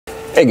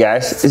Hey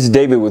guys, this is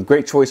David with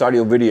Great Choice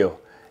Audio Video,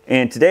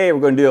 and today we're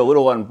going to do a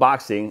little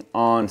unboxing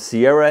on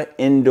Seura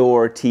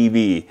Indoor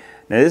TV.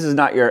 Now this is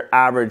not your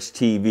average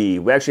TV.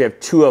 We actually have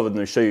two of them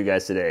to show you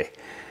guys today.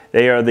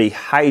 They are the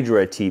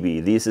Hydra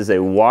TV. This is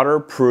a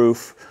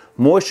waterproof,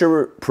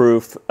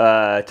 moisture-proof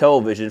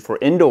television for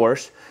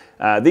indoors.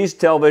 These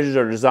televisions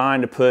are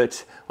designed to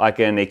put like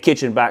in a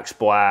kitchen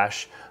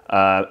backsplash,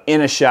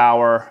 in a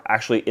shower,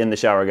 actually in the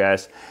shower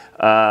guys,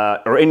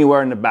 or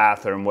anywhere in the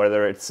bathroom,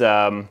 whether it's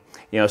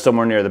you know,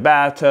 somewhere near the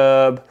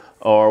bathtub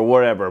or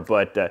whatever.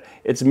 But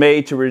it's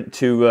made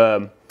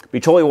to be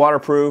totally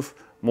waterproof,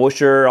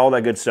 moisture, all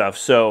that good stuff.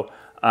 So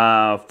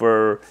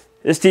for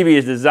this TV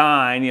is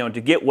designed, you know, to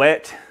get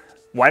wet,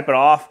 wipe it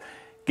off,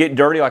 get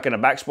dirty like in a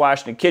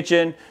backsplash in the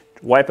kitchen,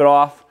 wipe it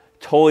off,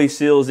 totally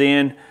seals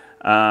in.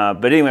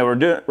 But anyway,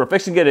 we're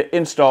fixing to get an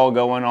install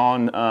going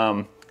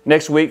on.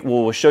 Next week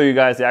we'll show you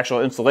guys the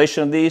actual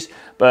installation of these.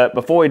 But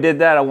before we did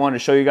that, I wanted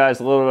to show you guys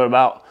a little bit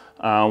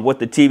about what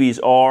the TVs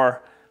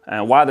are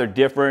and why they're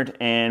different,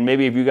 and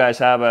maybe if you guys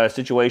have a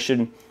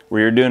situation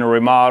where you're doing a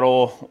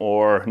remodel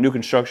or new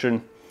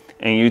construction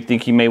and you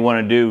think you may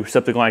want to do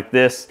something like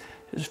this,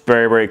 it's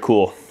very, very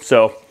cool.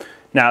 So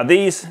now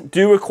these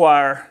do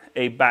require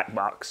a back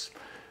box.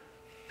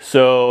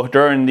 So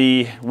during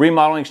the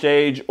remodeling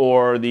stage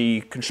or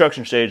the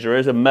construction stage, there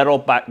is a metal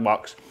back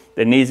box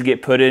that needs to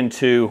get put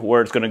into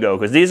where it's going to go,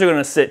 because these are going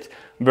to sit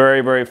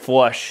very, very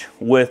flush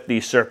with the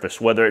surface,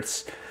 whether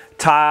it's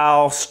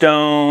tile,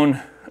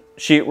 stone,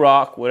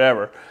 sheetrock,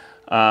 whatever.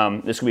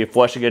 This can be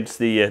flush against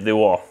the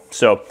wall.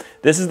 So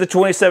this is the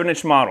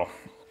 27-inch model.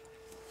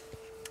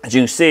 As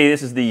you can see,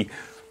 this is the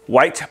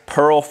white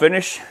pearl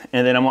finish,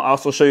 and then I'm gonna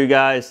also show you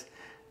guys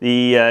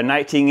the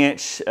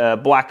 19-inch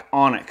black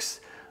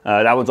onyx.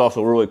 That one's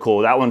also really cool.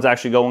 That one's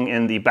actually going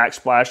in the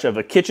backsplash of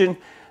a kitchen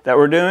that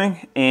we're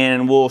doing,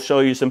 and we'll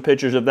show you some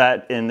pictures of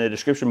that in the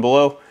description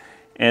below.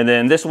 And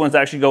then this one's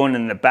actually going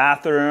in the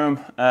bathroom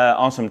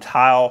on some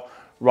tile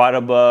right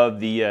above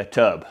the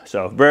tub.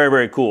 So very,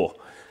 very cool.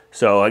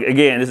 So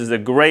again, this is a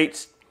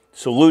great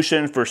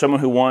solution for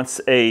someone who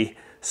wants a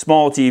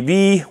small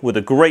TV with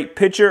a great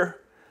picture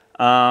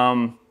in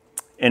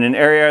an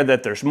area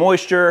that there's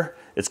moisture.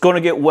 It's going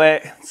to get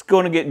wet, it's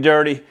going to get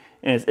dirty,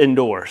 and it's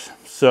indoors.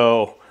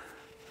 So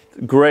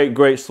great,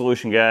 great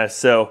solution, guys.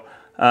 So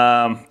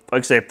like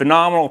I say,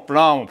 phenomenal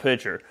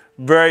picture.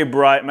 Very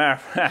bright. Matter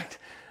of fact,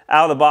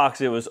 out of the box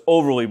it was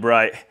overly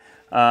bright.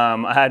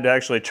 I had to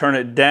actually turn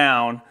it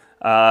down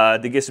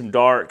to get some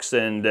darks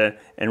and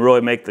really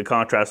make the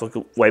contrast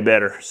look way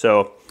better.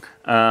 So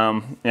you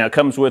know, it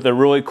comes with a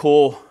really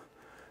cool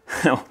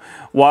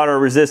water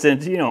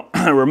resistant, you know,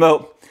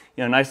 remote.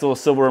 You know, nice little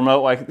silver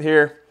remote like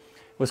here.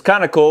 What's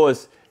kind of cool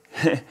is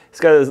it's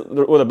got this,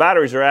 where the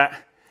batteries are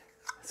at,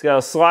 it's got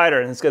a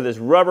slider and it's got this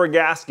rubber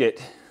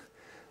gasket.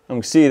 You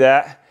can see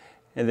that,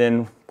 and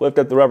then lift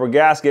up the rubber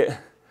gasket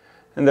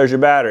and there's your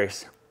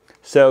batteries.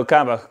 So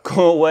kind of a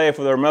cool way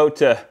for the remote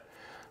to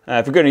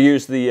if you're going to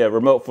use the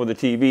remote for the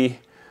TV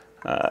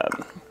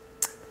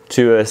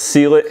to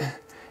seal it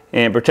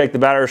and protect the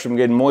batteries from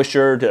getting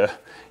moisture, to,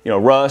 you know,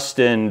 rust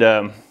and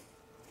you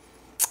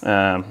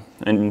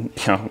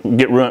know,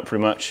 get ruined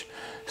pretty much.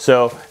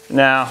 So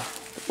now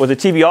what the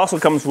TV also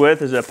comes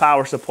with is a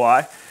power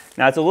supply.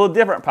 Now it's a little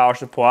different power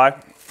supply.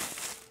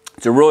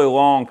 It's a really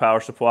long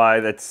power supply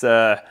that's you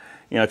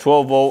know,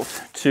 12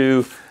 volt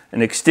to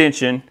an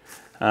extension.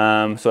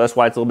 So that's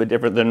why it's a little bit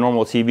different than a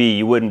normal TV.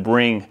 You wouldn't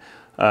bring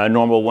a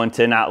normal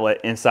 110 outlet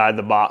inside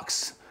the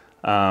box.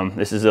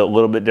 This is a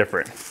little bit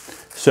different.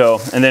 So,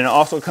 and then it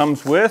also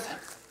comes with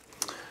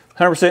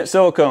 100%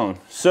 silicone.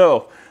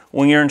 So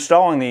when you're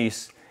installing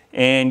these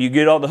and you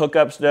get all the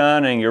hookups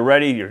done and you're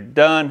ready, you're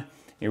done,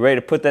 you're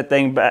ready to put that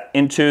thing back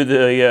into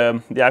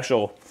the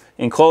actual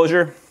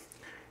enclosure,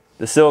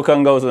 the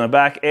silicone goes on the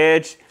back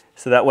edge,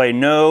 so that way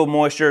no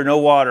moisture, no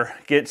water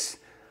gets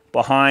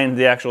behind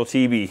the actual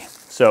TV.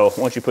 So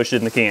once you push it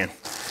in the can.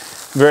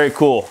 Very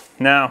cool.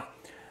 Now,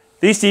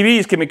 these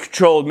TVs can be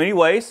controlled many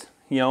ways.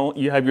 You know,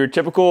 you have your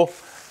typical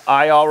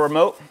IR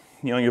remote,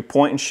 you know, your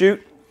point and shoot.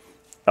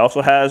 It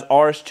also has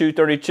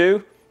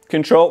RS-232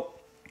 control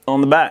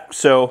on the back.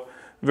 So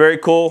very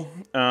cool,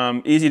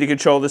 easy to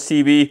control this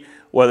TV,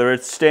 whether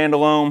it's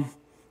standalone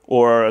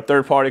or a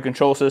third-party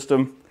control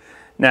system.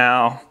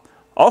 Now,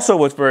 also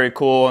what's very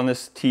cool on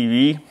this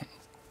TV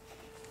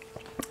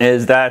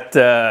is that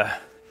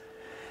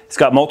it's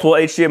got multiple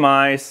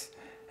HDMIs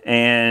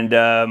and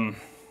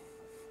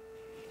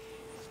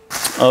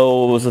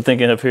oh, what was I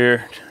thinking of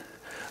here?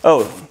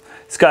 Oh,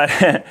 it's got,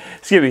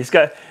 excuse me, it's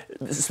got,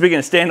 speaking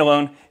of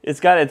standalone, it's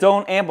got its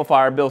own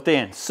amplifier built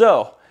in.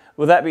 So,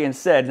 with that being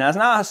said, now it's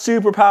not a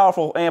super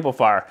powerful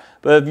amplifier,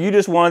 but if you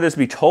just wanted this to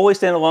be totally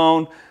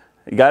standalone,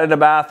 you got it in the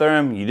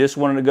bathroom, you just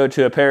wanted to go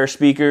to a pair of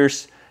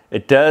speakers,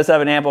 it does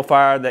have an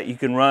amplifier that you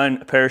can run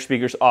a pair of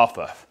speakers off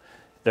of.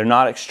 They're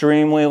not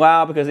extremely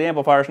loud because the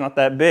amplifier is not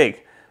that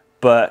big,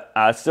 but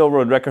I still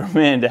would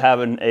recommend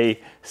having a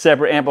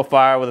separate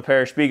amplifier with a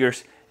pair of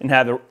speakers and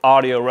have the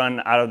audio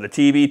run out of the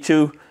TV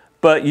too.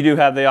 But you do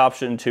have the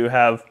option to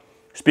have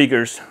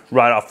speakers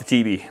right off the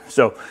TV.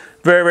 So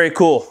very, very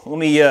cool. Let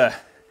me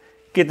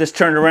get this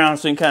turned around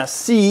so you can kind of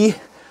see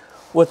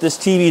what this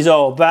TV is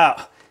all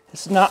about.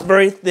 It's not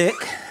very thick.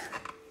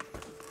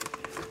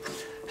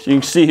 So you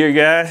can see here,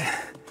 guys,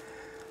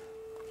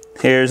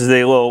 here's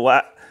the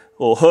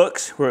little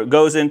hooks where it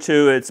goes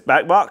into its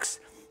back box.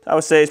 I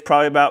would say it's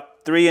probably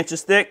about 3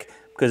 inches thick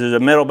because there's a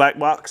metal back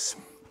box.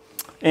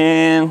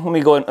 And let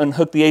me go and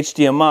unhook the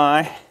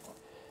HDMI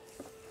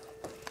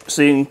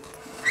so you can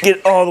get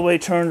it all the way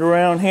turned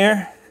around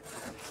here.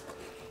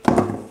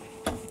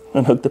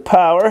 Unhook the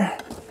power.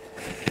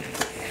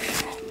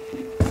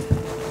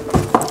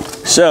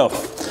 So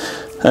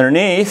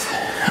underneath,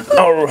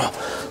 I'll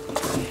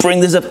bring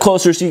this up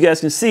closer so you guys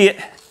can see it.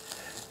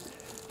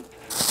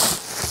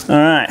 All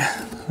right,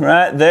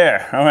 right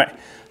there. All right,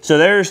 so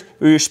there's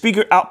where your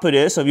speaker output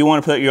is. So if you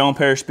want to put your own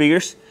pair of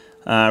speakers,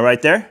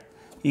 right there.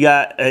 You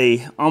got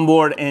a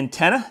onboard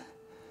antenna.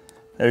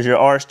 There's your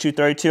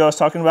RS-232 I was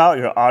talking about,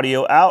 your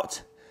audio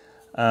out.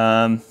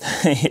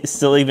 It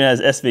still even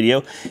has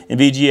S-video and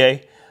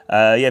VGA.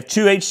 You have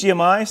 2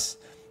 HDMIs,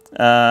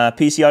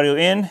 PC audio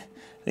in.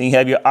 Then you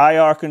have your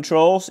IR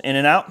controls in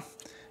and out.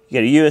 You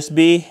got a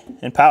USB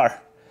and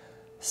power.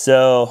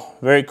 So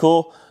very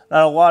cool.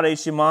 Not a lot of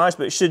HDMIs,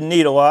 but it shouldn't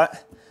need a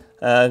lot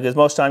because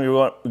most of the time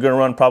you're going to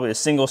run probably a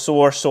single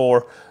source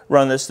or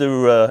run this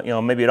through you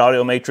know, maybe an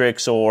audio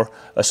matrix or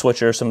a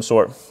switcher of some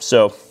sort.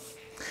 So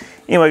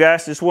anyway,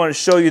 guys, just wanted to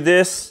show you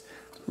this.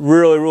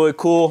 Really, really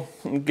cool.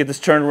 Get this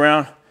turned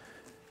around.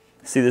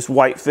 See this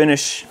white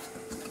finish.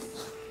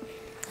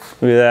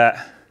 Look at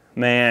that,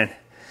 man.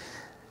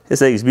 This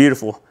thing is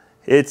beautiful.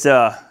 It's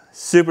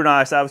super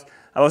nice. I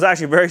was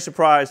actually very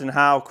surprised in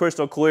how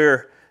crystal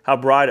clear, how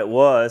bright it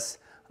was.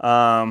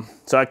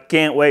 So I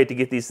can't wait to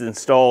get these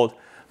installed.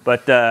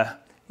 But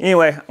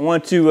anyway, I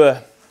want to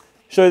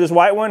show you this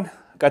white one.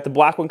 Got the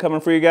black one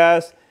coming for you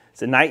guys.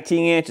 It's a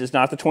 19 inch. It's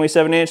not the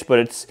 27 inch, but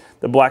it's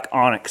the black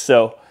onyx.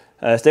 So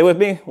stay with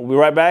me. We'll be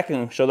right back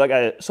and show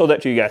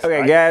that to you guys.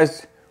 Okay,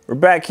 guys, we're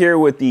back here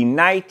with the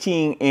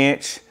 19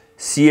 inch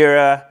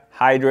Seura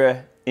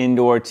Hydra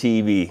indoor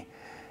TV.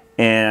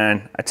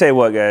 And I tell you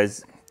what,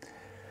 guys,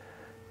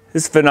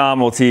 this is a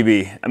phenomenal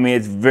TV. I mean,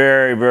 it's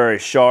very, very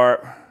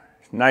sharp,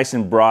 nice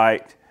and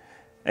bright.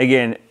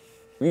 Again,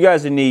 you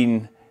guys are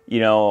needing, you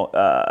know,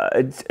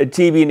 a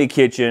TV in the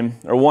kitchen,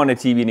 or want a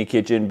TV in the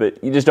kitchen,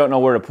 but you just don't know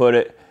where to put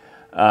it.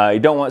 You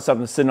don't want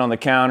something sitting on the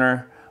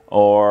counter,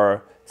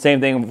 or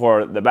same thing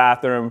for the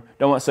bathroom.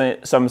 Don't want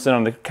something sitting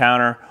on the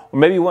counter, or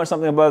maybe you want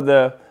something above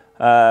the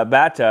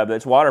bathtub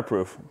that's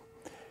waterproof.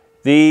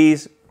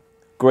 These,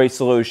 great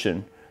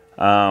solution.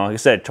 Like I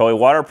said, totally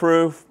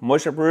waterproof,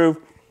 moisture proof.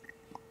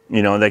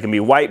 You know, they can be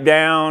wiped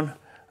down.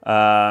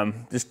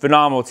 Just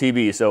phenomenal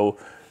TV. So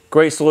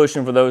great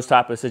solution for those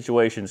type of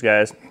situations,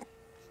 guys.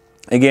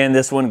 Again,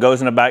 this one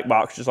goes in a back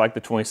box just like the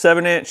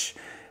 27 inch.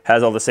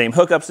 Has all the same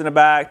hookups in the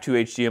back, 2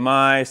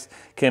 HDMIs,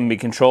 can be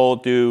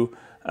controlled through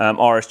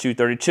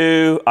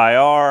RS-232,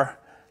 IR,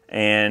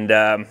 and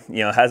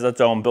you know, has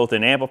its own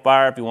built-in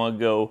amplifier if you want to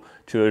go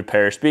to a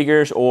pair of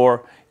speakers,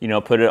 or you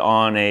know, put it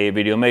on a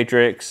video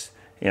matrix,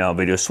 you know,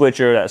 video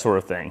switcher, that sort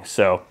of thing.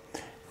 So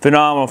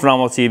phenomenal,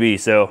 phenomenal TV.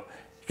 So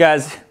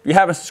guys, if you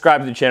haven't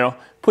subscribed to the channel,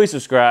 please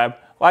subscribe,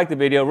 like the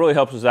video, it really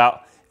helps us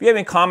out. If you have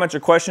any comments or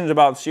questions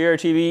about Seura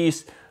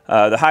TVs,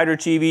 the Hydra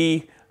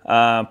TV,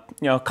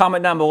 you know,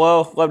 comment down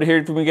below. Love to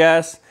hear from you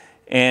guys.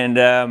 And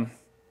I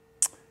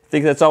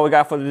think that's all we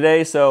got for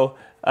today. So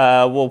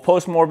we'll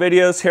post more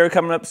videos here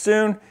coming up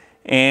soon,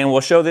 and we'll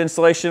show the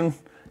installation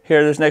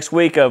here this next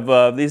week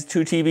of these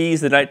 2 TVs,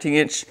 the 19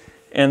 inch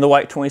and the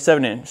white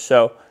 27 inch.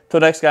 So till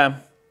next time,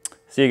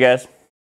 see you guys.